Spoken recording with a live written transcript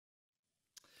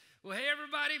Well, hey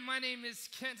everybody, my name is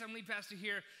Kent. I'm lead pastor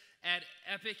here at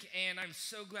Epic, and I'm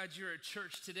so glad you're at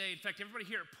church today. In fact, everybody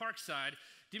here at Parkside,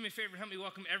 do me a favor, help me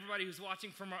welcome everybody who's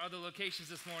watching from our other locations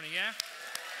this morning, yeah?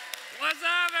 What's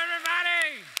up,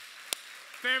 everybody?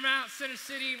 Fairmount, Center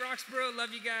City, Roxborough, love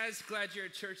you guys. Glad you're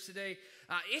at church today.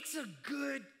 It's a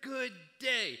good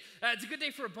day. It's a good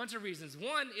day for a bunch of reasons.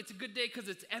 One, it's a good day because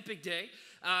it's Epic Day.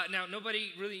 Now,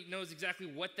 nobody really knows exactly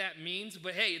what that means,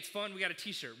 but hey, it's fun. We got a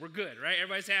t-shirt. We're good, right?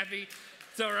 Everybody's happy?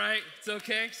 It's all right. It's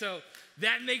okay. So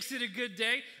that makes it a good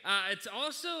day. It's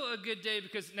also a good day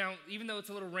because now, even though it's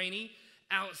a little rainy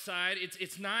outside,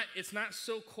 it's not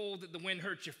so cold that the wind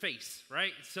hurts your face,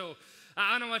 right? So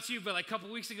I don't know about you, but like a couple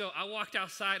weeks ago, I walked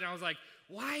outside and I was like,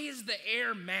 why is the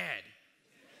air mad?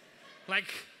 Like,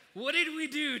 what did we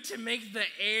do to make the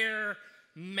air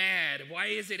mad? Why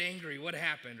is it angry? What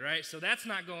happened, right? So that's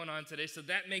not going on today. So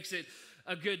that makes it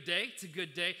a good day. It's a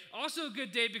good day. Also a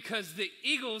good day because the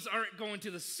Eagles aren't going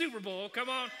to the Super Bowl. Come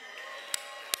on.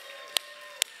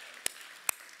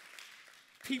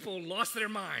 People lost their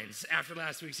minds after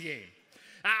last week's game.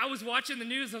 I was watching the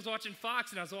news, I was watching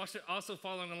Fox, and I was also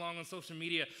following along on social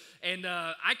media, and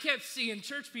I kept seeing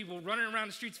church people running around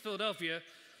the streets of Philadelphia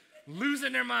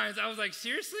losing their minds. I was like,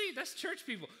 seriously? That's church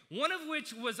people. One of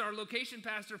which was our location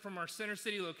pastor from our Center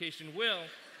City location, Will,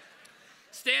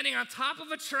 standing on top of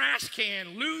a trash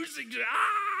can, losing.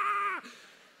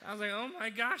 I was like, oh my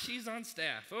gosh, he's on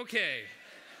staff. Okay.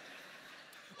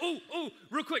 Oh,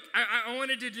 real quick. I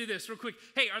wanted to do this real quick.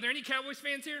 Hey, are there any Cowboys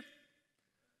fans here?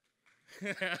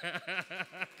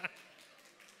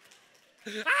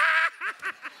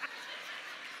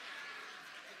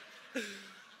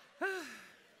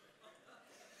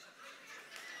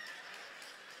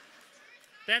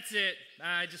 That's it.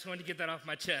 I just wanted to get that off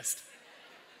my chest.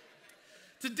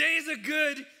 Today's a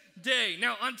good day.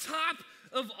 Now, on top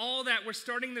of all that, we're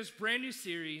starting this brand new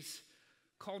series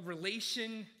called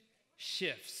Relation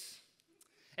Shifts.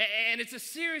 And it's a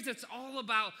series that's all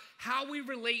about how we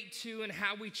relate to and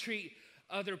how we treat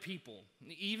other people,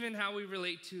 even how we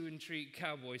relate to and treat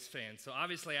Cowboys fans. So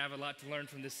obviously, I have a lot to learn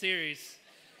from this series.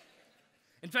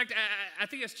 In fact, I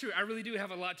think that's true. I really do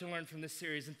have a lot to learn from this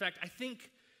series. In fact, I think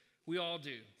we all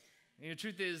do. And the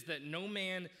truth is that no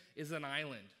man is an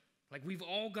island. Like, we've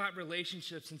all got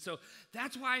relationships. And so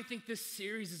that's why I think this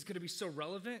series is going to be so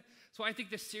relevant. That's why I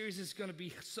think this series is going to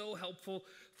be so helpful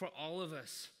for all of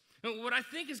us. And what I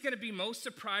think is going to be most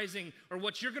surprising, or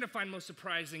what you're going to find most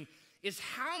surprising, is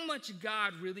how much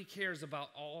God really cares about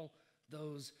all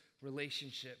those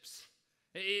relationships.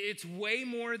 It's way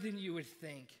more than you would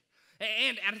think.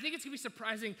 And I think it's going to be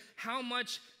surprising how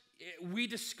much we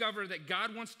discover that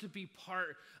God wants to be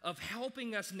part of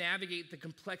helping us navigate the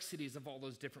complexities of all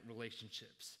those different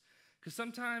relationships. Because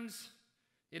sometimes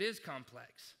it is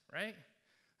complex, right?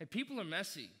 And people are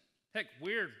messy. Heck,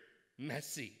 we're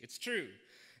messy. It's true.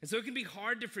 And so it can be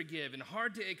hard to forgive and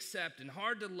hard to accept and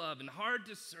hard to love and hard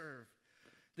to serve.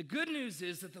 The good news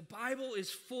is that the Bible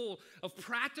is full of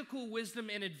practical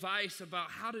wisdom and advice about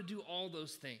how to do all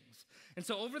those things. And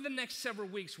so over the next several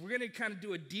weeks, we're going to kind of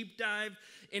do a deep dive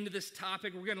into this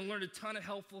topic. We're going to learn a ton of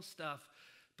helpful stuff.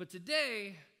 But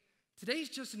today's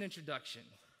just an introduction.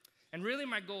 And really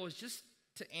my goal is just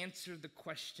to answer the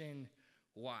question,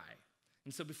 why?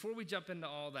 And so before we jump into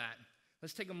all that,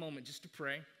 let's take a moment just to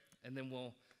pray, and then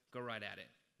we'll go right at it.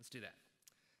 Let's do that.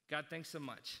 God, thanks so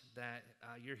much that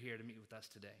you're here to meet with us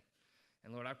today.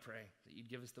 And Lord, I pray that you'd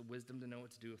give us the wisdom to know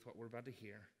what to do with what we're about to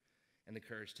hear and the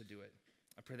courage to do it.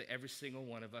 I pray that every single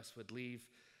one of us would leave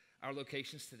our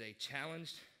locations today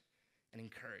challenged and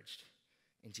encouraged.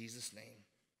 In Jesus' name,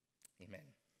 amen.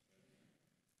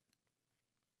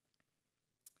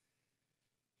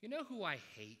 You know who I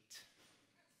hate?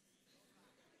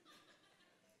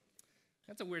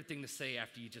 That's a weird thing to say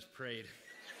after you just prayed.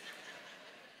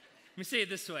 Let me say it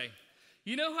this way.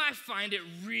 You know who I find it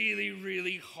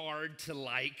really hard to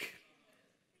like?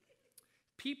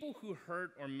 People who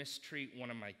hurt or mistreat one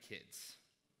of my kids.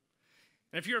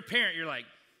 And if you're a parent, you're like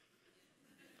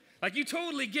you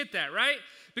totally get that, right?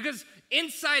 Because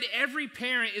inside every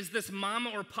parent is this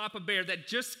mama or papa bear that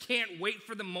just can't wait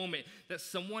for the moment that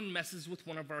someone messes with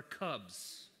one of our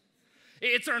cubs.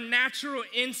 It's our natural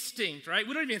instinct, right?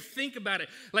 We don't even think about it.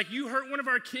 Like, you hurt one of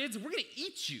our kids, we're going to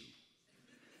eat you.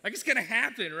 Like, it's going to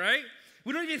happen, right?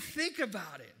 We don't even think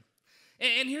about it.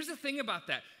 And here's the thing about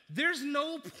that. There's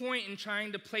no point in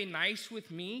trying to play nice with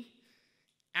me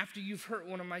after you've hurt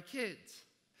one of my kids.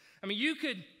 I mean, you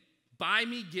could buy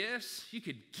me gifts. You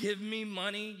could give me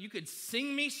money. You could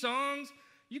sing me songs.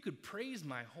 You could praise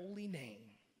my holy name.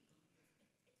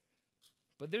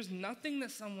 But there's nothing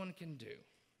that someone can do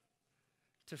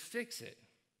to fix it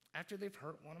after they've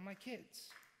hurt one of my kids.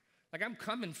 Like, I'm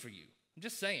coming for you. I'm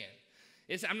just saying.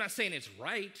 I'm not saying it's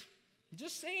right. I'm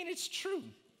just saying it's true.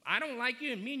 I don't like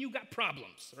you, and me and you got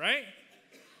problems, right?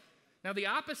 Now, the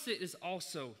opposite is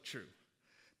also true.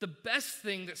 The best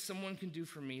thing that someone can do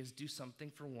for me is do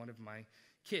something for one of my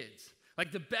kids.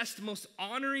 Like, the best, most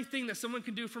honoring thing that someone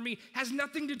can do for me has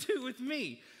nothing to do with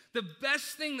me. The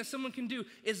best thing that someone can do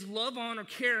is love on or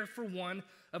care for one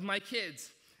of my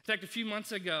kids. In fact, a few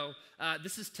months ago,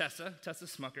 this is Tessa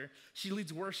Smucker. She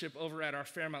leads worship over at our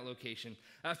Fairmount location.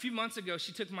 A few months ago,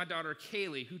 she took my daughter,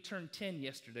 Kaylee, who turned 10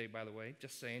 yesterday, by the way,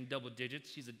 just saying, double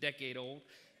digits. She's a decade old.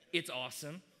 It's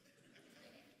awesome.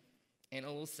 And a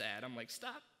little sad. I'm like,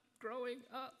 stop growing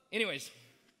up. Anyways,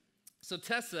 so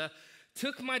Tessa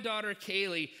took my daughter,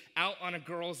 Kaylee, out on a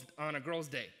girls'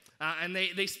 day. And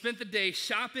they spent the day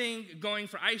shopping, going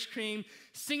for ice cream,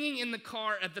 singing in the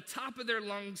car at the top of their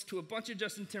lungs to a bunch of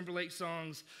Justin Timberlake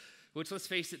songs, which, let's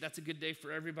face it, that's a good day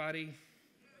for everybody.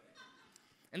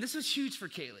 And this was huge for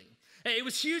Kaylee. It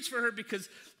was huge for her because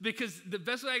the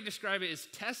best way I can describe it is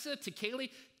Tessa to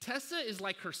Kaylee, Tessa is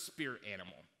like her spirit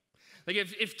animal. Like,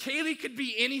 if Kaylee could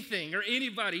be anything or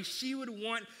anybody, she would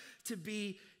want to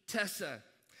be Tessa.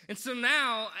 And so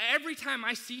now, every time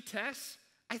I see Tess,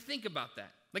 I think about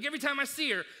that. Like, every time I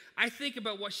see her, I think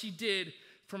about what she did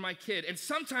for my kid. And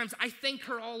sometimes I thank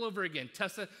her all over again.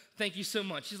 Tessa, thank you so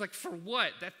much. She's like, for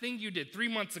what? That thing you did 3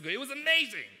 months ago. It was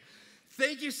amazing.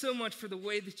 Thank you so much for the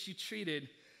way that you treated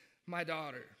my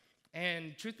daughter.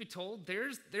 And truth be told,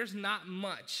 there's not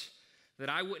much that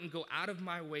I wouldn't go out of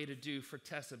my way to do for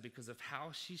Tessa because of how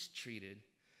she's treated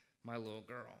my little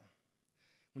girl.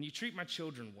 When you treat my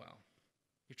children well,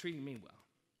 you're treating me well.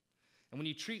 And when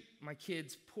you treat my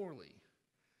kids poorly,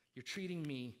 you're treating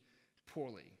me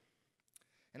poorly.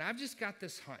 And I've just got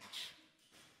this hunch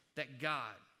that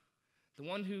God, the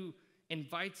one who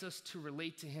invites us to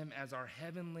relate to him as our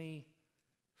heavenly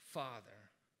Father,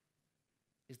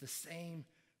 is the same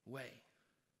way.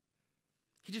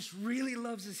 He just really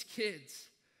loves his kids.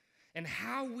 And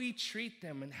how we treat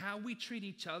them and how we treat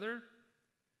each other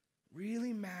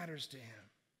really matters to him.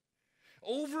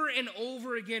 Over and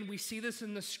over again, we see this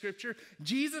in the scripture.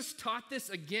 Jesus taught this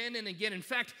again and again. In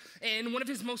fact, in one of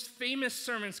his most famous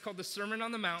sermons called the Sermon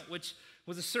on the Mount, which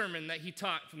was a sermon that he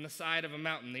taught from the side of a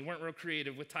mountain. They weren't real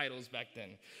creative with titles back then.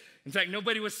 In fact,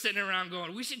 nobody was sitting around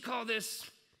going, we should call this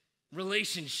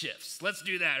relationships. Let's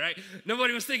do that, right?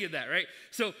 Nobody was thinking that, right?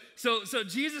 So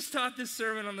Jesus taught this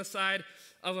sermon on the side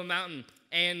of a mountain.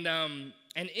 And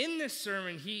in this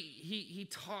sermon, he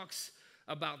talks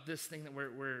about this thing that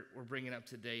we're bringing up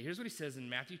today. Here's what he says in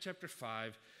Matthew chapter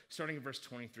 5, starting in verse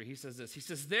 23. He says this. He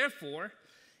says, therefore,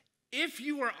 if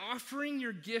you are offering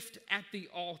your gift at the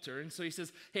altar, and so he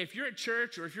says, hey, if you're at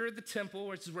church or if you're at the temple,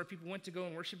 which is where people went to go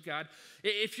and worship God,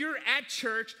 if you're at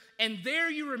church and there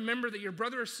you remember that your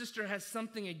brother or sister has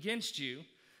something against you,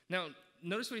 now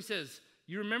notice what he says.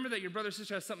 You remember that your brother or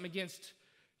sister has something against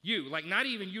you. Like, not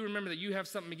even you remember that you have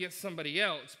something against somebody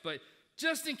else, but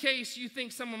just in case you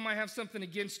think someone might have something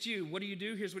against you, what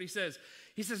do? Here's what he says.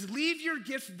 He says, leave your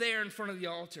gift there in front of the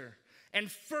altar.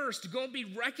 And first, go be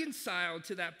reconciled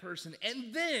to that person.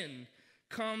 And then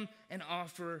come and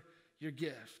offer your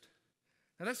gift.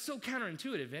 Now, that's so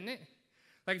counterintuitive, isn't it?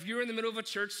 Like, if you're in the middle of a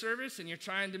church service and you're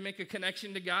trying to make a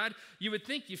connection to God, you would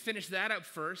think you finish that up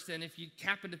first. And if you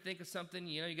happen to think of something,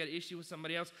 you got an issue with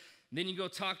somebody else, then you go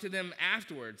talk to them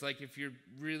afterwards, like if you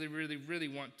really, really, really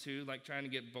want to, like trying to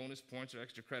get bonus points or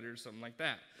extra credit or something like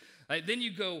that. Then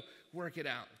you go work it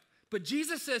out. But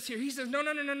Jesus says here, he says, no.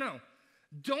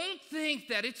 Don't think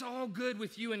that it's all good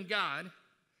with you and God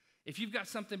if you've got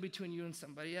something between you and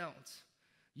somebody else.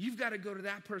 You've got to go to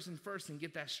that person first and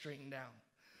get that straightened out.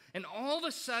 And all of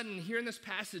a sudden, here in this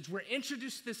passage, we're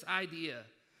introduced to this idea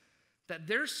that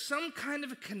there's some kind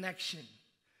of a connection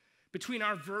between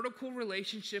our vertical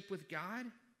relationship with God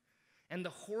and the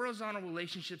horizontal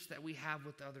relationships that we have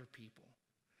with other people.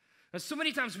 Now, so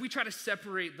many times we try to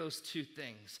separate those two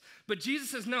things. But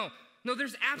Jesus says, no,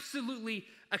 there's absolutely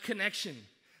a connection.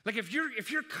 Like, if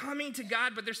you're coming to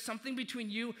God, but there's something between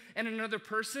you and another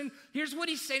person, here's what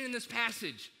he's saying in this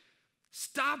passage.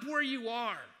 Stop where you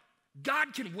are.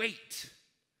 God can wait.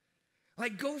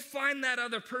 Like, go find that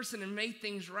other person and make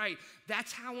things right.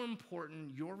 That's how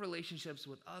important your relationships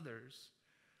with others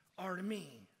are to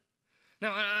me.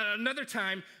 Now, another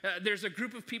time, there's a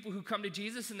group of people who come to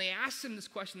Jesus and they ask him this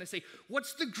question. They say,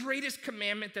 what's the greatest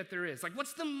commandment that there is? Like,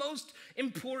 what's the most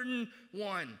important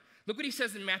one? Look what he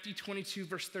says in Matthew 22,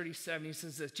 verse 37. He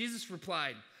says this. Jesus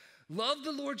replied, love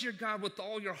the Lord your God with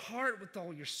all your heart, with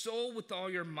all your soul, with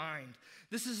all your mind.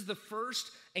 This is the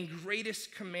first and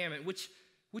greatest commandment, which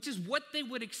which is what they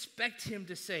would expect him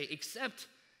to say, except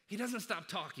he doesn't stop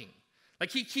talking.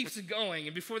 Like he keeps it going,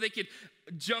 and before they could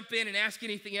jump in and ask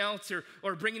anything else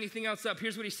or bring anything else up,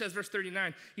 here's what he says, verse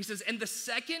 39. He says, and the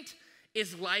second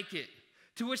is like it,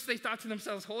 to which they thought to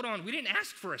themselves, hold on, we didn't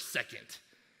ask for a second.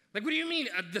 Like, what do you mean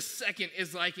the second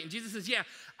is like it? And Jesus says, yeah,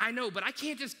 I know, but I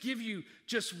can't just give you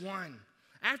just one.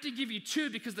 I have to give you two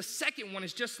because the second one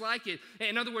is just like it.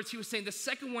 In other words, he was saying the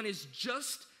second one is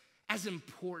just as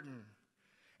important.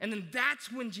 And then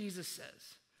that's when Jesus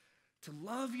says, to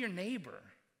love your neighbor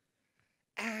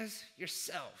as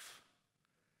yourself.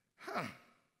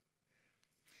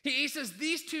 He says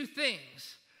these two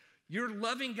things, you're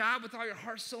loving God with all your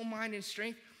heart, soul, mind, and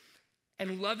strength,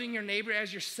 and loving your neighbor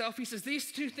as yourself. He says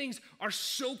these two things are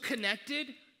so connected,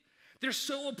 they're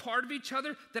so a part of each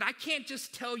other that I can't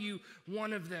just tell you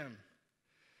one of them.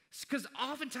 Because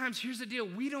oftentimes, here's the deal,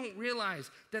 we don't realize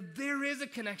that there is a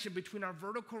connection between our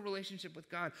vertical relationship with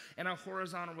God and our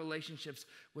horizontal relationships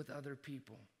with other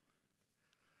people.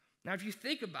 Now, if you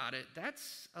think about it,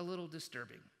 that's a little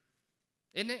disturbing,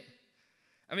 isn't it?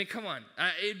 I mean, come on.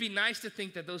 It'd be nice to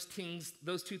think that those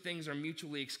two things are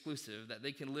mutually exclusive, that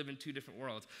they can live in two different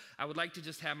worlds. I would like to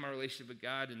just have my relationship with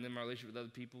God and then my relationship with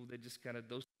other people. They just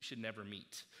those should never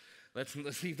meet.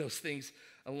 Let's leave those things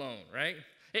alone, right?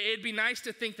 It'd be nice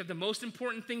to think that the most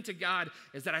important thing to God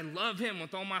is that I love him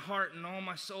with all my heart and all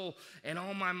my soul and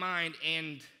all my mind,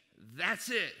 and that's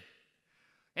it.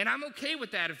 And I'm okay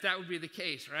with that if that would be the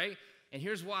case, right? And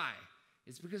here's why.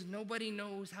 It's because nobody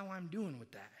knows how I'm doing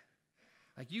with that.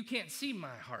 Like, you can't see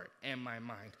my heart and my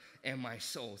mind and my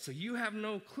soul, so you have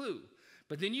no clue.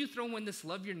 But then you throw in this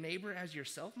love your neighbor as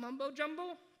yourself mumbo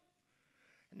jumbo,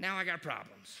 and now I got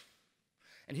problems.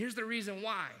 And here's the reason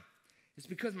why. It's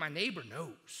because my neighbor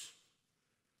knows.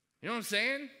 You know what I'm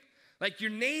saying? Like, your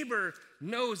neighbor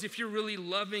knows if you're really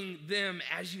loving them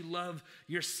as you love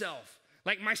yourself.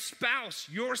 Like my spouse,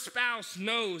 your spouse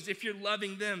knows if you're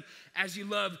loving them as you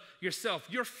love yourself.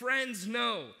 Your friends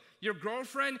know. Your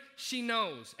girlfriend, she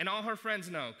knows. And all her friends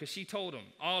know because she told them,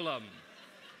 all of them,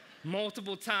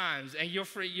 multiple times. And your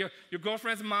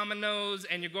girlfriend's mama knows,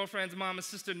 and your girlfriend's mama's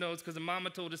sister knows because the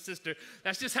mama told his sister.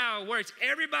 That's just how it works.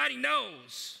 Everybody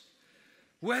knows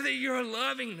whether you're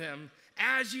loving them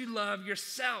as you love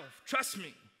yourself. Trust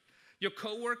me. Your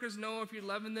coworkers know if you're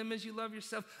loving them as you love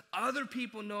yourself. Other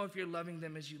people know if you're loving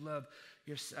them as you love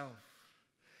yourself.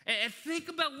 And think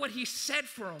about what he said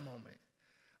for a moment.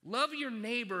 Love your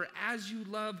neighbor as you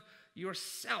love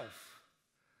yourself.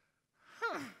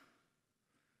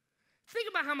 Think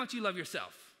about how much you love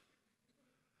yourself.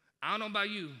 I don't know about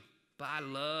you, but I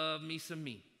love me some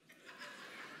me.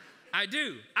 I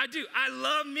do. I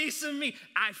love me some me.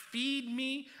 I feed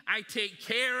me. I take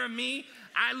care of me.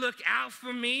 I look out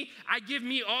for me. I give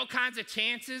me all kinds of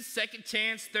chances, second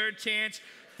chance, third chance,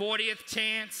 40th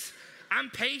chance. I'm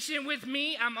patient with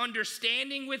me. I'm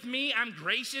understanding with me. I'm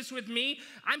gracious with me.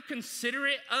 I'm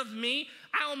considerate of me.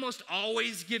 I almost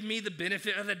always give me the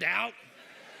benefit of the doubt.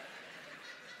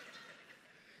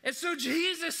 And so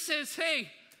Jesus says, hey,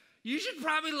 you should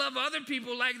probably love other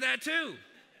people like that too.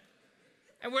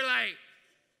 And we're like,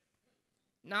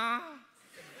 nah.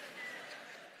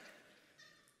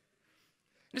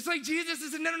 It's like Jesus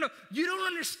says, no, you don't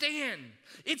understand.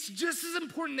 It's just as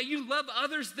important that you love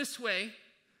others this way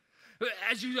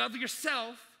as you love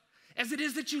yourself as it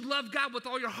is that you love God with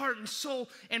all your heart and soul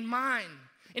and mind.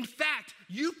 In fact,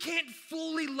 you can't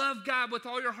fully love God with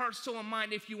all your heart, soul, and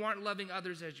mind if you aren't loving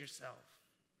others as yourself.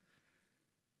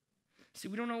 See,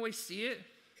 we don't always see it.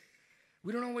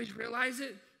 We don't always realize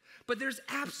it. But there's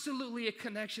absolutely a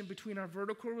connection between our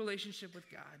vertical relationship with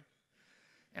God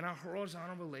and our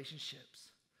horizontal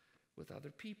relationships with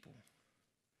other people.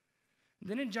 And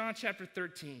then in John chapter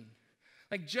 13,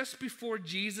 like just before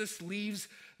Jesus leaves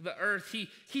the earth,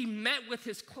 he met with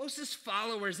his closest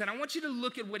followers, and I want you to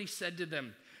look at what he said to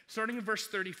them, starting in verse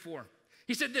 34.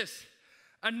 He said this,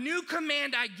 "A new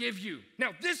command I give you."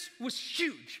 Now, this was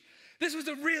huge. This was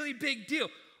a really big deal.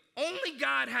 Only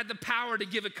God had the power to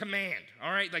give a command,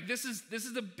 all right? Like this is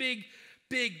a big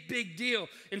deal.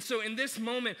 And so in this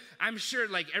moment, I'm sure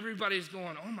like everybody's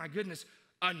going, oh my goodness,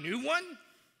 a new one?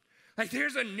 Like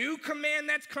there's a new command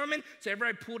that's coming? So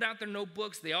everybody pulled out their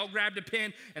notebooks, they all grabbed a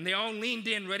pen, and they all leaned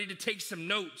in ready to take some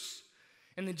notes.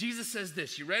 And then Jesus says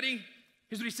this, you ready?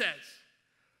 Here's what he says.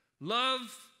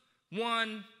 Love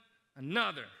one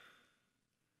another.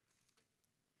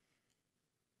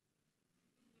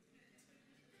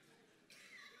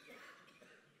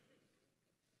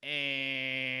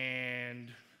 And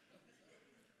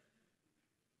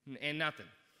nothing.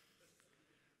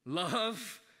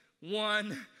 Love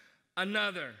one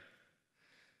another.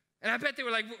 And I bet they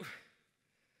were like,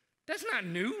 That's not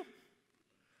new.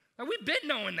 Like, we've been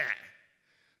knowing that.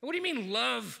 What do you mean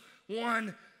love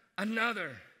one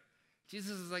another?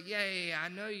 Jesus is like, yeah, I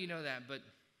know you know that, but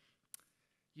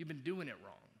you've been doing it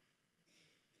wrong.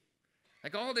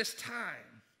 Like all this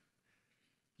time,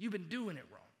 you've been doing it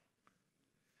wrong.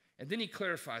 And then he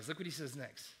clarifies. Look what he says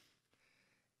next.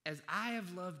 As I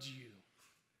have loved you,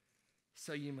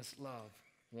 so you must love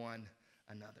one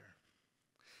another.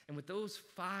 And with those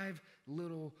 5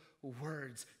 little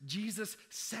words, Jesus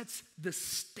sets the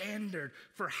standard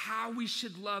for how we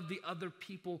should love the other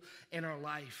people in our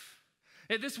life.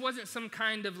 And this wasn't some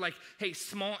kind of like, hey,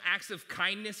 small acts of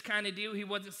kindness kind of deal. He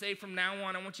wasn't saying from now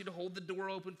on, I want you to hold the door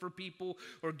open for people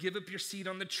or give up your seat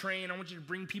on the train. I want you to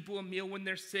bring people a meal when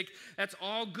they're sick. That's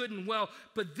all good and well.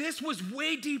 But this was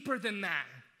way deeper than that.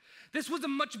 This was a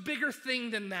much bigger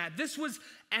thing than that. This was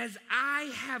as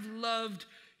I have loved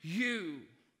you.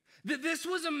 This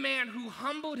was a man who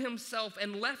humbled himself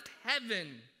and left heaven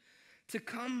to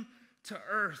come to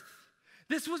earth.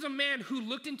 This was a man who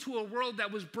looked into a world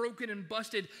that was broken and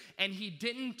busted, and he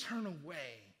didn't turn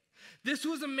away. This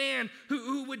was a man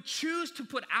who would choose to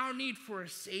put our need for a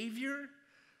Savior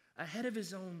ahead of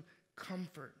his own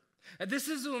comfort. This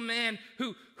is a man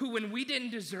who when we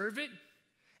didn't deserve it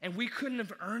and we couldn't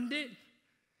have earned it,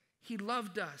 he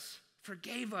loved us,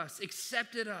 forgave us,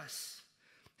 accepted us.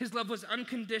 His love was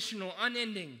unconditional,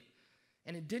 unending,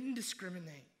 and it didn't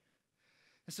discriminate.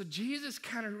 And so Jesus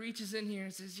kind of reaches in here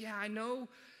and says, yeah, I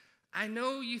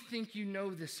know you think you know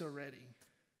this already,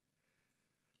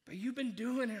 but you've been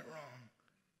doing it wrong.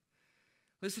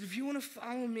 Listen, if you want to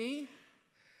follow me,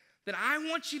 then I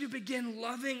want you to begin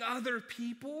loving other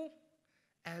people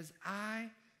as I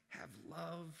have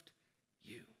loved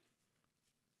you.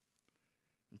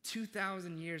 And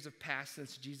 2,000 years have passed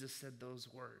since Jesus said those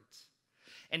words.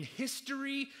 And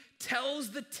history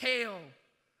tells the tale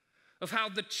of how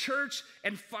the church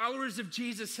and followers of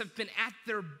Jesus have been at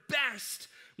their best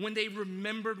when they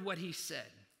remembered what he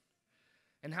said.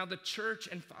 And how the church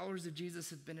and followers of Jesus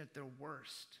have been at their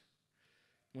worst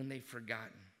when they've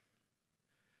forgotten.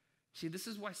 See, this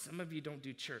is why some of you don't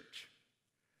do church.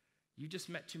 You just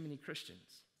met too many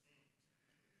Christians,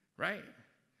 right?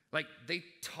 Like, they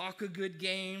talk a good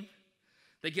game.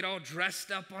 They get all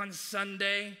dressed up on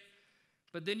Sunday.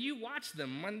 But then you watch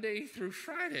them Monday through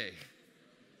Friday.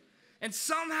 And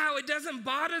somehow it doesn't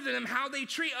bother them how they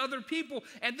treat other people.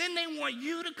 And then they want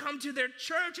you to come to their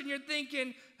church and you're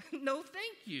thinking, no,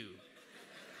 thank you.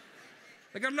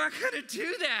 Like, I'm not going to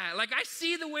do that. Like, I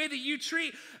see the way that you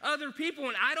treat other people,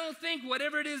 and I don't think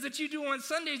whatever it is that you do on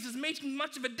Sundays is making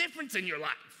much of a difference in your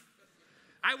life.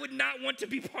 I would not want to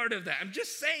be part of that. I'm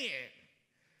just saying.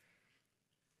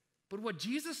 But what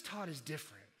Jesus taught is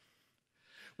different.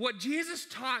 What Jesus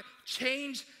taught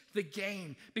changed the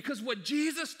game, because what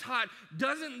Jesus taught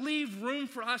doesn't leave room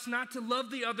for us not to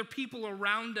love the other people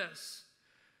around us.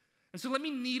 And so let me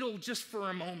needle just for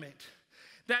a moment.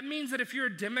 That means that if you're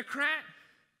a Democrat,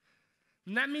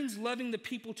 then that means loving the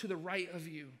people to the right of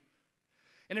you.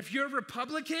 And if you're a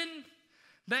Republican,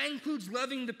 that includes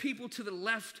loving the people to the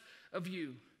left of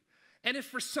you. And if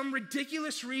for some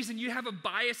ridiculous reason you have a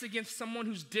bias against someone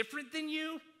who's different than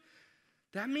you,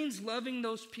 that means loving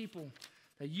those people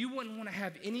that you wouldn't want to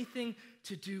have anything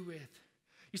to do with.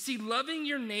 You see, loving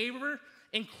your neighbor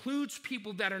includes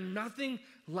people that are nothing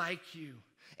like you.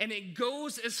 And it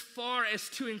goes as far as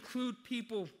to include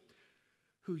people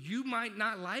who you might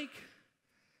not like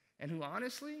and who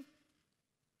honestly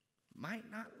might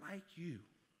not like you.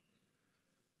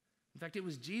 In fact, it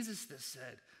was Jesus that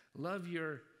said, love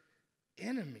your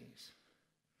enemies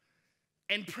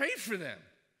and pray for them.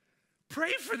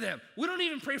 Pray for them. We don't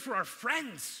even pray for our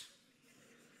friends.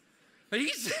 But he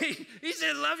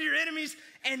said, love your enemies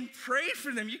and pray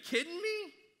for them. You kidding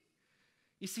me?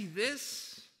 You see,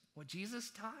 what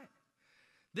Jesus taught,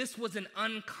 this was an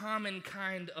uncommon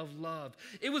kind of love.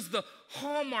 It was the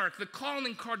hallmark, the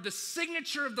calling card, the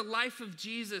signature of the life of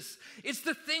Jesus. It's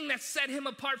the thing that set him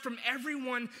apart from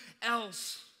everyone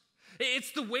else.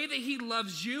 It's the way that he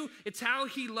loves you. It's how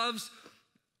he loves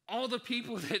all the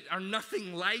people that are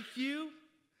nothing like you.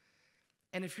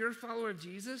 And if you're a follower of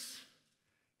Jesus,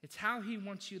 it's how he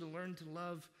wants you to learn to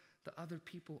love the other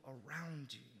people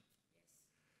around you.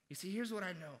 You see, here's what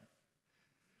I know.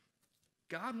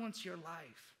 God wants your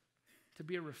life to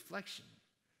be a reflection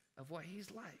of what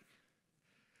he's like.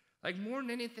 Like, more than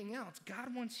anything else,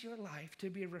 God wants your life to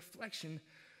be a reflection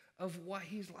of what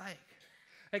he's like.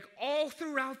 Like, all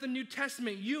throughout the New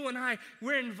Testament, you and I,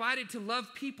 we're invited to love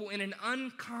people in an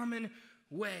uncommon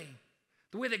way.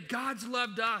 The way that God's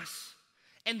loved us.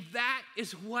 And that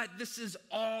is what this is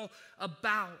all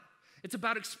about. It's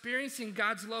about experiencing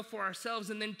God's love for ourselves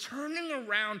and then turning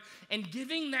around and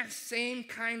giving that same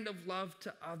kind of love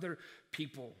to other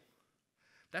people.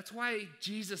 That's why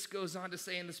Jesus goes on to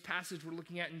say in this passage we're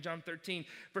looking at in John 13,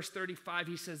 verse 35,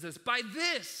 he says this, "By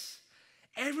this,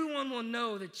 everyone will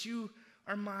know that you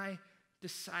are my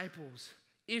disciples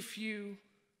if you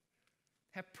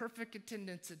have perfect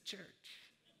attendance at church,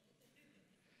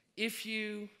 if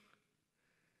you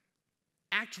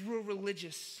act real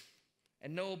religious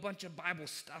and know a bunch of Bible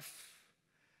stuff,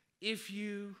 if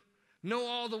you know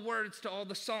all the words to all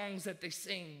the songs that they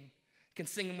sing, can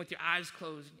sing them with your eyes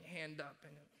closed and your hand up.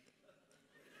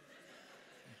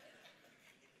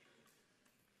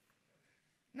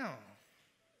 No.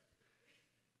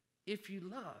 If you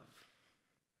love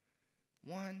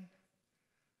one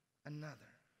another.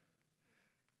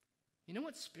 You know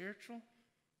what's spiritual?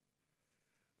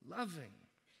 Loving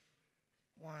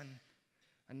one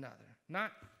another.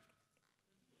 Not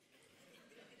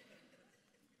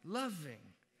loving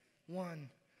one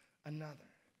another.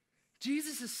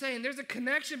 Jesus is saying there's a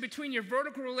connection between your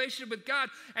vertical relationship with God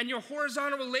and your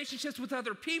horizontal relationships with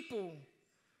other people.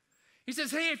 He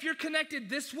says, hey, if you're connected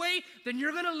this way, then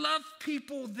you're going to love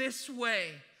people this way.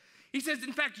 He says,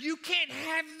 in fact, you can't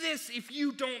have this if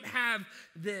you don't have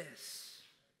this.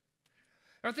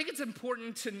 I think it's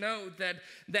important to note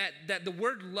that the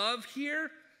word love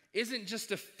here isn't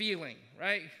just a feeling,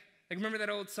 right? Like, remember that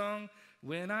old song?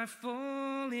 When I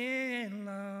fall in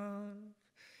love,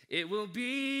 it will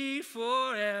be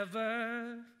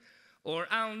forever, or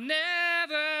I'll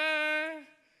never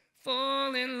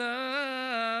fall in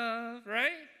love,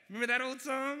 right? Remember that old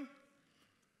song?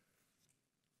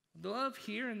 The love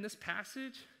here in this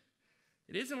passage,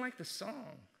 it isn't like the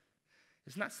song.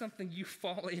 It's not something you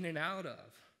fall in and out of.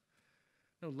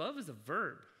 No, love is a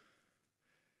verb.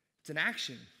 It's an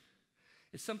action.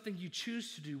 It's something you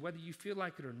choose to do whether you feel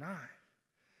like it or not.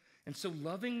 And so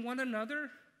loving one another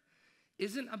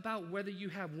isn't about whether you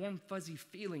have warm, fuzzy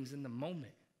feelings in the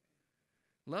moment.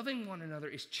 Loving one another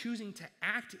is choosing to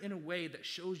act in a way that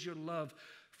shows your love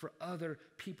for other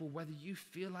people, whether you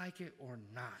feel like it or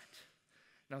not.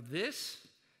 Now, this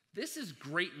is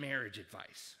great marriage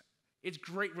advice. It's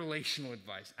great relational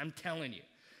advice. I'm telling you.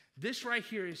 This right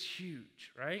here is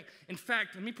huge, right? In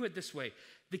fact, let me put it this way.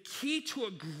 The key to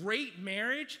a great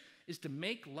marriage is to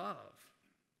make love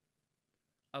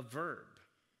a verb.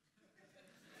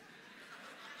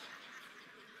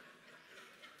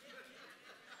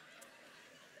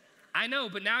 I know,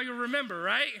 but now you'll remember,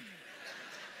 right?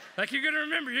 Like, you're going to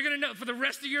remember. You're going to know for the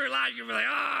rest of your life. You'll be like,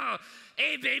 oh,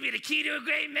 hey, baby, the key to a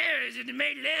great marriage is to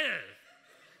make love.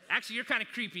 Actually, you're kind of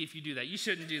creepy if you do that. You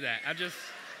shouldn't do that.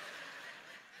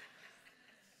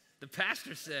 The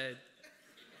pastor said,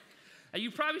 you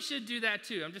probably should do that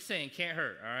too. I'm just saying, can't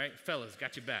hurt, all right? Fellas,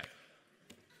 got your back.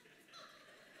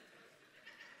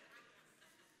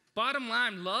 Bottom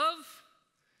line, love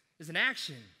is an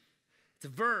action. It's a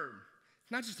verb.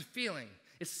 It's not just a feeling.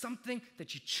 It's something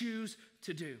that you choose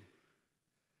to do.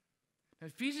 Now,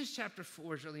 Ephesians chapter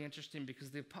 4 is really interesting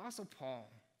because the Apostle Paul,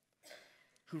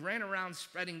 who ran around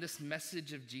spreading this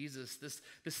message of Jesus,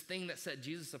 this thing that set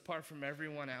Jesus apart from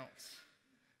everyone else,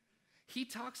 he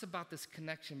talks about this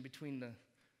connection between the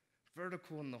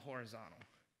vertical and the horizontal.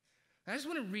 And I just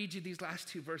want to read you these last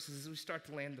two verses as we start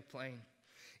to land the plane.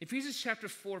 Ephesians chapter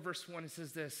 4, verse 1, it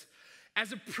says this,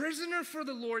 as a prisoner for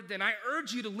the Lord, then, I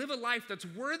urge you to live a life that's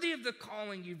worthy of the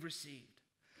calling you've received.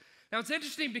 Now, it's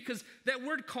interesting because that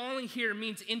word calling here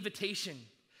means invitation.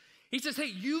 He says,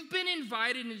 hey, you've been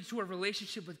invited into a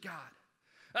relationship with God.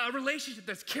 A relationship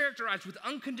that's characterized with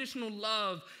unconditional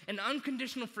love and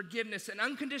unconditional forgiveness and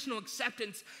unconditional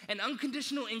acceptance and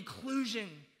unconditional inclusion.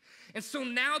 And so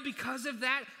now, because of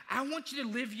that, I want you to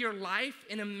live your life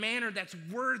in a manner that's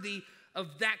worthy of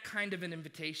that kind of an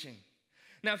invitation.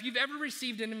 Now, if you've ever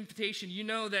received an invitation, you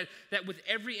know that with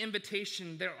every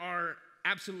invitation, there are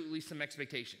absolutely some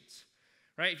expectations,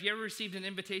 right? If you ever received an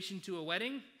invitation to a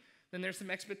wedding, then there's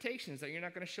some expectations that you're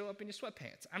not going to show up in your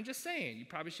sweatpants. I'm just saying, you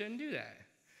probably shouldn't do that.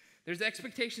 There's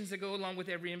expectations that go along with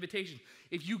every invitation.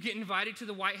 If you get invited to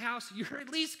the White House, you're at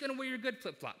least going to wear your good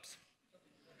flip-flops.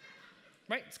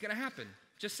 Right? It's going to happen.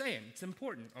 Just saying. It's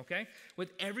important, okay? With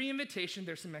every invitation,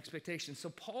 there's some expectations. So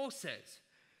Paul says,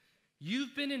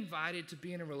 you've been invited to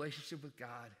be in a relationship with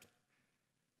God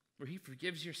where he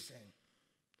forgives your sin,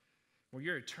 where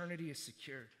your eternity is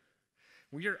secured,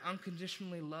 where you're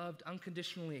unconditionally loved,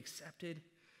 unconditionally accepted,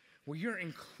 where you're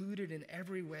included in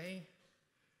every way,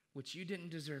 which you didn't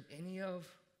deserve any of.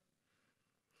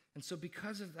 And so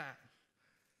because of that,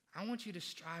 I want you to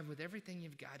strive with everything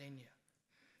you've got in you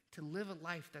to live a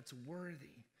life that's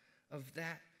worthy of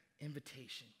that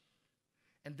invitation.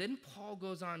 And then Paul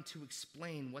goes on to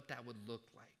explain what that would look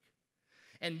like.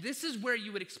 And this is where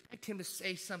you would expect him to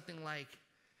say something like,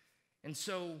 and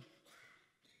so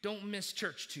don't miss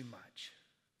church too much.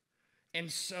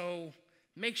 And so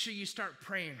make sure you start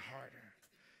praying harder.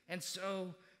 And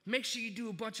so make sure you do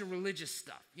a bunch of religious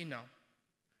stuff, you know.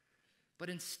 But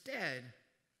instead,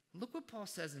 look what Paul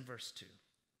says in verse 2.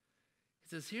 He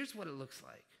says, here's what it looks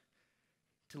like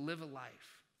to live a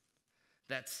life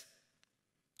that's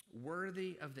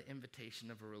worthy of the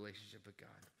invitation of a relationship with God.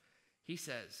 He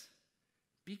says,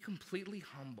 be completely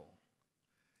humble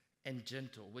and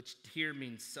gentle, which here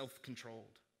means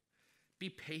self-controlled. Be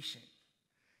patient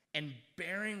and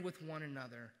bearing with one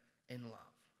another in love.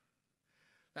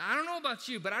 Now, I don't know about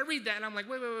you, but I read that and I'm like,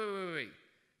 wait.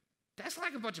 That's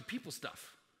like a bunch of people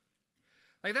stuff.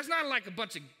 Like, that's not like a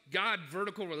bunch of God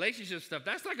vertical relationship stuff.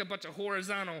 That's like a bunch of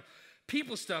horizontal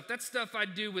people stuff. That's stuff I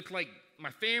do with like my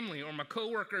family or my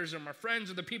coworkers or my friends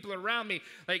or the people around me,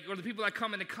 like, or the people I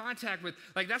come into contact with.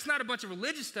 Like, that's not a bunch of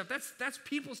religious stuff. That's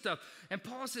people stuff. And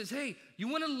Paul says, hey, you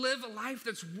want to live a life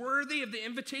that's worthy of the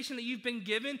invitation that you've been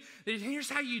given? Then here's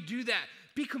how you do that.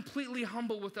 Be completely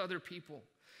humble with other people.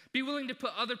 Be willing to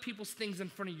put other people's things in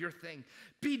front of your thing.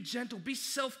 Be gentle. Be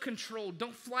self-controlled.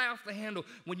 Don't fly off the handle.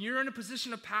 When you're in a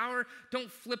position of power,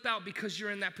 don't flip out because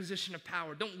you're in that position of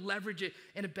power. Don't leverage it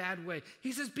in a bad way.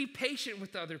 He says, be patient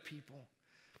with other people.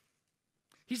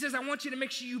 He says, I want you to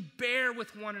make sure you bear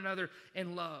with one another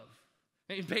in love.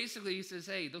 And basically, he says,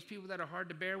 hey, those people that are hard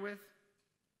to bear with,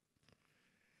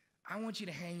 I want you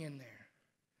to hang in there.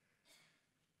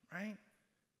 Right?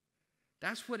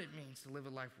 That's what it means to live a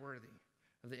life worthy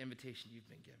of the invitation you've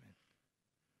been given.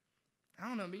 I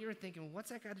don't know, but you're thinking, well,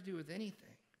 what's that got to do with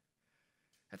anything?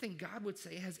 I think God would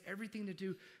say it has everything to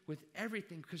do with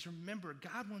everything, because remember,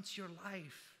 God wants your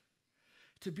life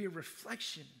to be a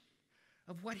reflection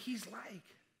of what he's like.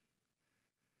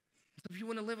 So if you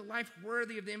want to live a life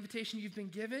worthy of the invitation you've been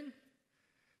given,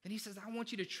 then he says, I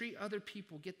want you to treat other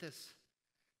people, get this,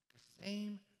 the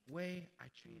same way I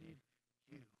treated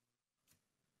you.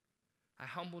 I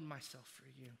humbled myself for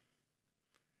you.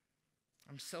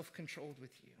 I'm self-controlled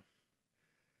with you.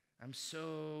 I'm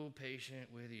so patient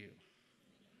with you.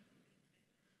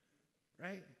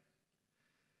 Right?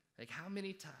 Like, how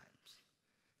many times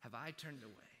have I turned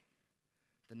away?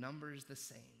 The number is the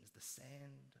same as the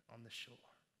sand on the shore.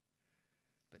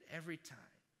 But every time,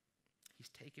 he's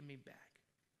taken me back.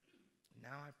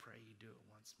 Now I pray you do it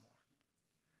once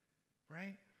more.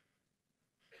 Right?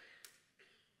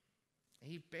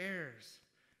 And he bears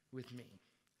with me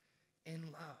in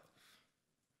love.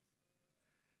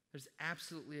 There's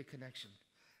absolutely a connection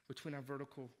between our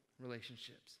vertical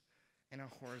relationships and our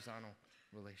horizontal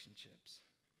relationships.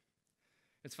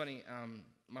 It's funny,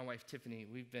 my wife Tiffany,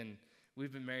 we've been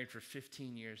married for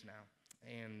 15 years now.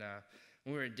 And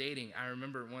when we were dating, I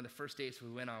remember one of the first dates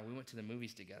we went to the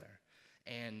movies together.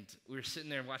 And we were sitting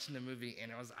there watching the movie,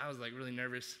 and I was like really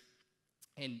nervous.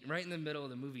 And right in the middle of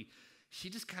the movie, she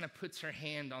just kind of puts her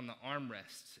hand on the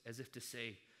armrest as if to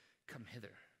say, come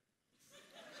hither.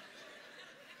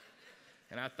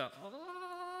 And I thought,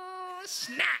 oh,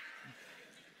 snap.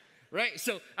 Right?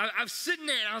 So I was sitting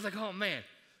there, and I was like, oh, man,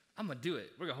 I'm going to do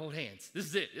it. We're going to hold hands. This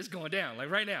is it. It's going down. Like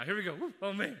right now. Here we go. Woo.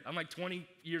 Oh, man. I'm like 20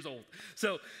 years old.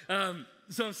 So I'm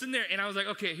sitting there, and I was like,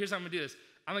 okay, here's how I'm going to do this.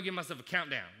 I'm going to give myself a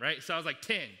countdown, right? So I was like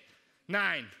 10,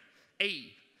 9,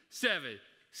 8, 7,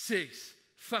 6,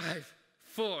 5,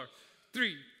 4,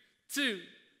 3, 2,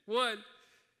 1,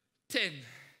 10,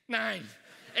 9,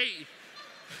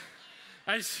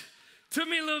 8. Took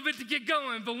me a little bit to get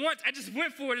going, but once I just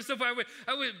went for it, and so I went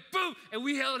boom, and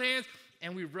we held hands,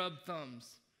 and we rubbed thumbs.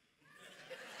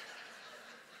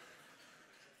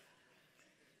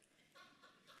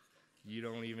 You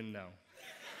don't even know.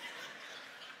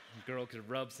 Girl could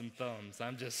rub some thumbs.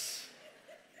 I'm gonna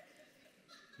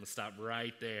stop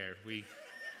right there. We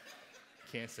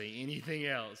can't say anything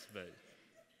else, but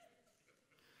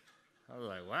I was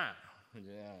like, wow.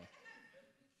 Yeah.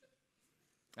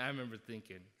 I remember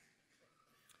thinking,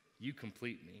 you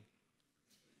complete me.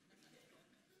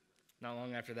 Not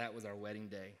long after that was our wedding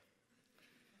day.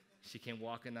 She came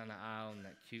walking down the aisle in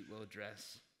that cute little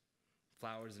dress,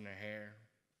 flowers in her hair,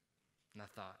 and I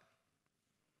thought,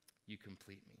 you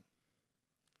complete me.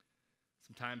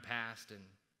 Some time passed, and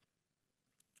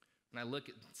when I look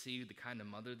and see the kind of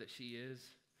mother that she is,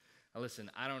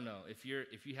 listen, I don't know. If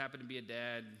you happen to be a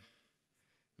dad,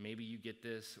 maybe you get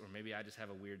this, or maybe I just have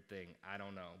a weird thing. I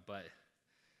don't know, but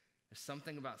there's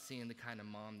something about seeing the kind of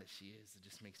mom that she is that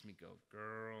just makes me go,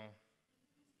 girl,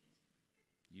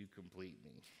 you complete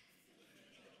me.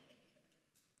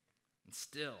 And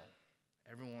still,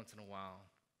 every once in a while,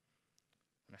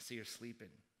 when I see her sleeping.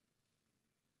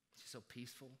 She's so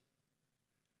peaceful.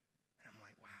 And I'm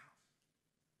like, wow,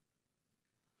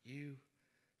 you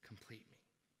complete me.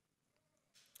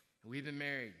 And we've been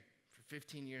married for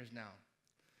 15 years now.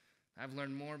 I've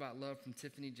learned more about love from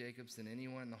Tiffany Jacobs than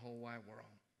anyone in the whole wide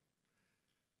world.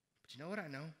 But you know what I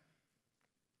know?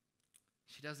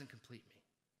 She doesn't complete me.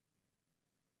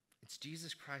 It's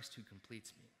Jesus Christ who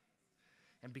completes me.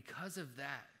 And because of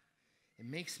that, it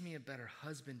makes me a better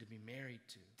husband to be married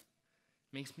to.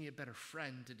 It makes me a better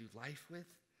friend to do life with.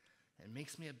 And it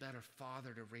makes me a better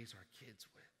father to raise our kids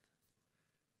with.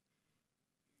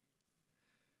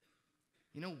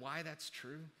 You know why that's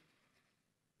true?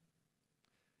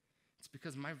 It's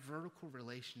because my vertical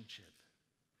relationship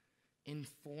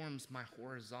informs my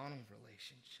horizontal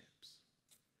relationships.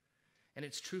 And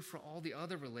it's true for all the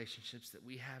other relationships that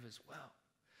we have as well.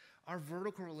 Our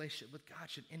vertical relationship with God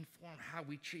should inform how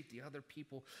we treat the other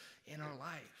people in our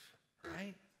life,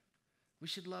 right? We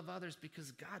should love others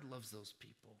because God loves those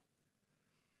people.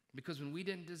 Because when we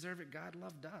didn't deserve it, God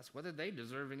loved us, whether they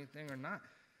deserve anything or not.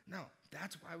 No,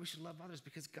 that's why we should love others,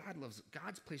 because God loves it.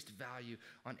 God's placed value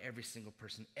on every single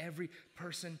person. Every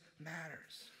person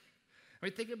matters. I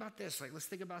mean, think about this. Let's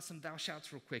think about some thou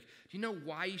shouts real quick. Do you know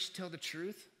why you should tell the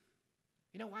truth?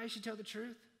 You know why you should tell the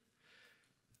truth?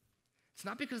 It's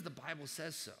not because the Bible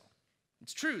says so.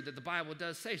 It's true that the Bible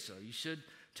does say so. You should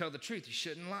tell the truth. You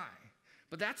shouldn't lie.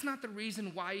 But that's not the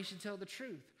reason why you should tell the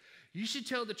truth. You should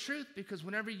tell the truth because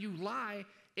whenever you lie,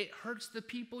 it hurts the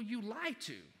people you lie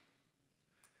to.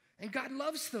 And God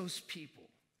loves those people,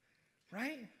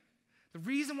 right? The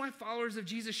reason why followers of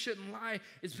Jesus shouldn't lie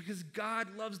is because God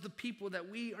loves the people that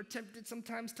we are tempted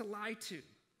sometimes to lie to.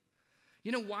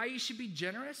 You know why you should be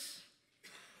generous?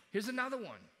 Here's another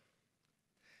one.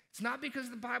 It's not because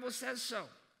the Bible says so.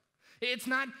 It's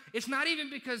not even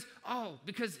because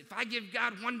if I give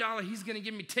God $1, he's going to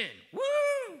give me 10.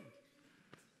 Woo!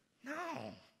 No.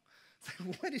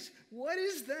 What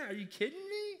is that? Are you kidding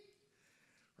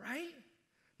me? Right?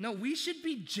 No, we should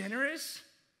be generous.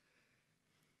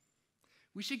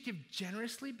 We should give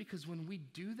generously because when we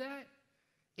do that,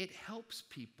 it helps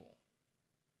people.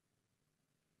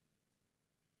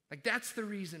 That's the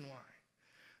reason why.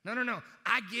 No.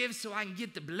 I give so I can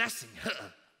get the blessing.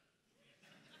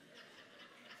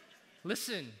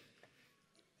 Listen,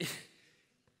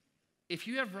 if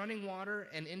you have running water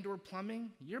and indoor plumbing,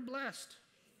 you're blessed.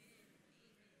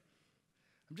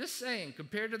 I'm just saying,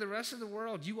 compared to the rest of the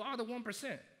world, you are the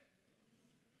 1%.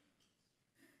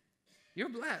 You're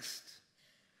blessed.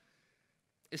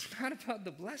 It's not about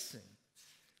the blessing.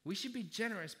 We should be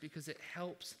generous because it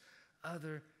helps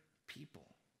other people.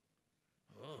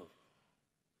 Oh,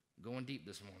 going deep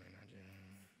this morning.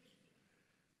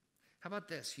 How about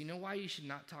this? You know why you should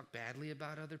not talk badly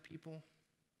about other people?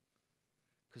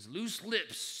 Because loose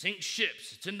lips sink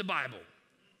ships. It's in the Bible.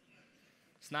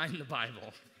 It's not in the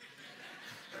Bible.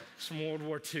 It's from World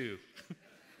War II.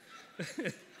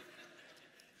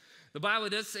 The Bible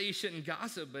does say you shouldn't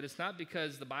gossip, but it's not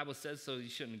because the Bible says so you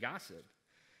shouldn't gossip.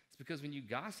 It's because when you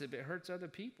gossip, it hurts other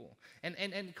people.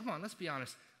 And come on, let's be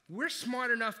honest. We're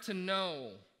smart enough to know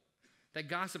that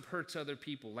gossip hurts other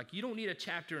people. You don't need a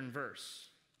chapter and verse.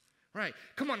 Right.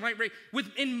 Come on, right.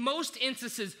 In most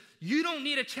instances, you don't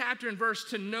need a chapter and verse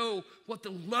to know what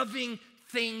the loving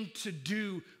thing to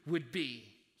do would be.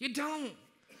 You don't.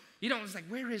 It's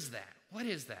where is that? What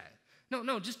is that?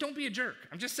 No, just don't be a jerk.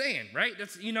 I'm just saying, right?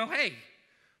 That's, hey,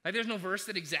 there's no verse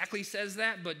that exactly says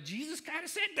that, but Jesus kind of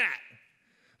said that.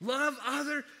 Love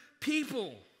other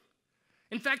people.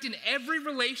 In fact, in every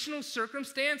relational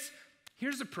circumstance,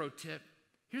 here's a pro tip.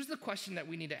 Here's the question that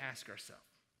we need to ask ourselves.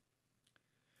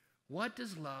 What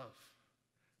does love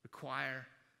require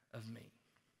of me?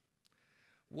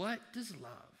 What does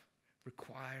love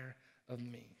require of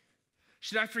me?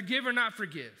 Should I forgive or not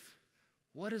forgive?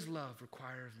 What does love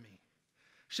require of me?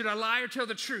 Should I lie or tell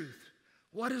the truth?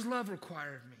 What does love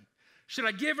require of me? Should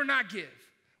I give or not give?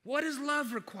 What does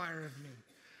love require of me?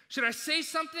 Should I say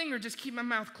something or just keep my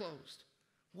mouth closed?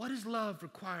 What does love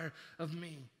require of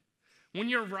me? When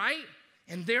you're right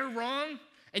and they're wrong,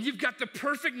 and you've got the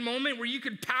perfect moment where you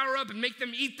can power up and make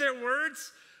them eat their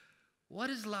words, what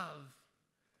does love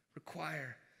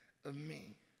require of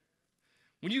me?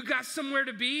 When you got somewhere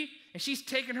to be and she's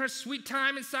taking her sweet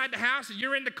time inside the house and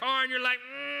you're in the car and you're like,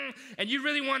 and you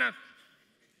really want to,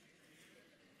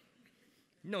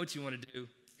 you know what you want to do,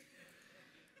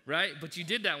 right? But you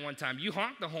did that one time. You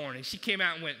honked the horn and she came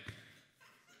out and went,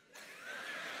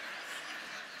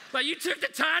 you took the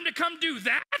time to come do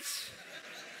that?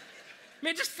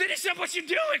 Man, just finish up what you're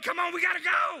doing. Come on, we got to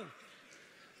go.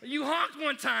 You honked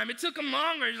one time. It took them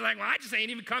longer. You're like, well, I just ain't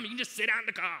even coming. You can just sit out in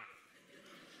the car.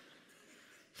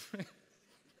 When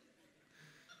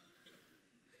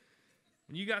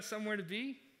you got somewhere to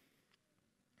be,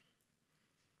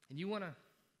 and you want to,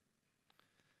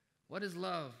 what does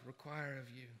love require of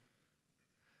you?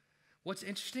 What's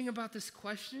interesting about this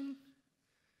question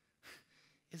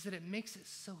is that it makes it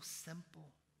so simple,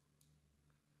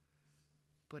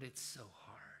 but it's so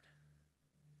hard.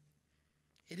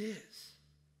 It is,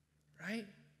 right?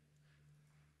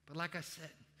 But like I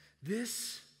said,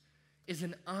 this is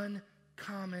an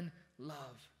uncommon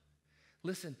love.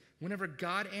 Listen, whenever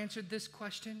God answered this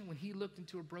question, when he looked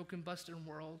into a broken, busted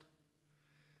world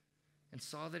and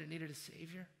saw that it needed a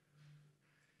Savior,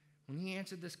 when he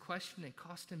answered this question, it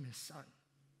cost him his son.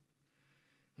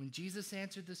 When Jesus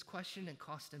answered this question, it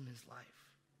cost him his life.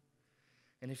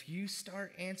 And if you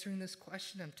start answering this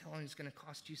question, I'm telling you, it's going to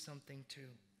cost you something too.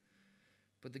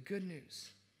 But the good news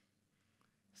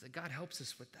is that God helps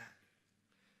us with that.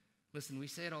 Listen, we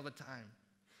say it all the time.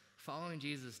 Following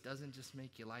Jesus doesn't just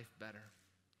make your life better,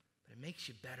 but it makes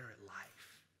you better at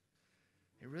life.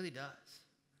 It really does.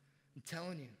 I'm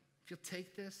telling you, if you'll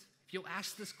take this, if you'll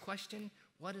ask this question,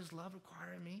 what does love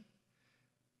require of me?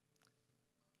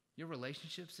 Your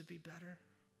relationships would be better.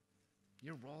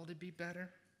 Your role would be better.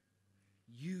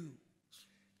 You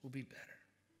will be better.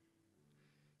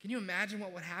 Can you imagine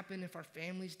what would happen if our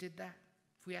families did that?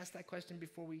 If we asked that question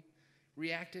before we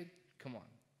reacted? Come on.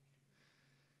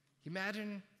 Can you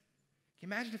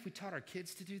imagine if we taught our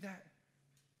kids to do that?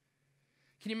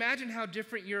 Can you imagine how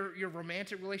different your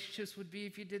romantic relationships would be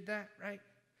if you did that, right?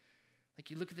 Like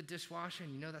you look at the dishwasher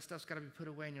and you know that stuff's got to be put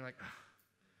away and you're like, oh,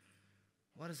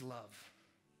 what does love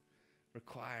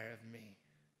require of me?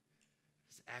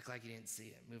 Just act like you didn't see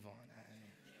it. Move on.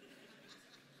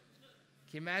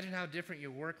 Can you imagine how different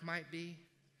your work might be?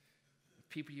 If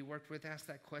people you worked with ask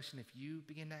that question. If you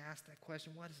begin to ask that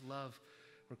question, what does love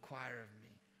require of me?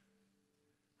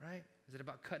 Right? Is it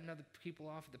about cutting other people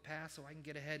off of the path so I can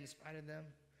get ahead in spite of them?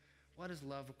 What does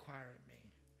love require of me?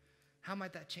 How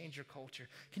might that change your culture?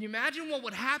 Can you imagine what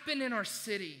would happen in our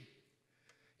city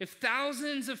if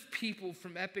thousands of people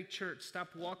from Epic Church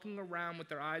stopped walking around with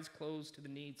their eyes closed to the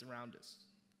needs around us,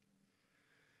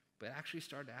 but actually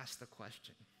started to ask the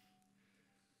question,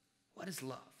 what does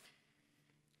love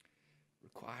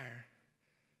require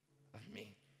of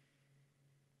me?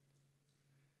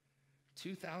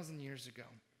 2,000 years ago,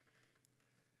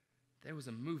 there was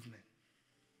a movement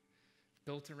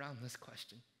built around this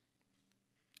question,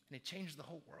 and it changed the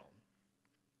whole world.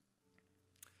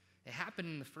 It happened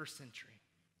in the first century.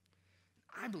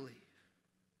 I believe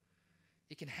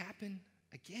it can happen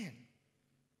again.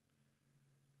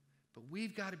 But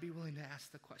we've got to be willing to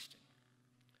ask the question,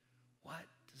 what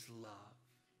does love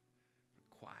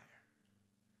require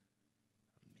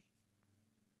of me?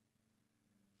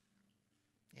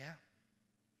 Yeah?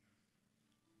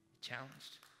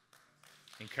 Challenged?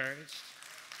 Encouraged?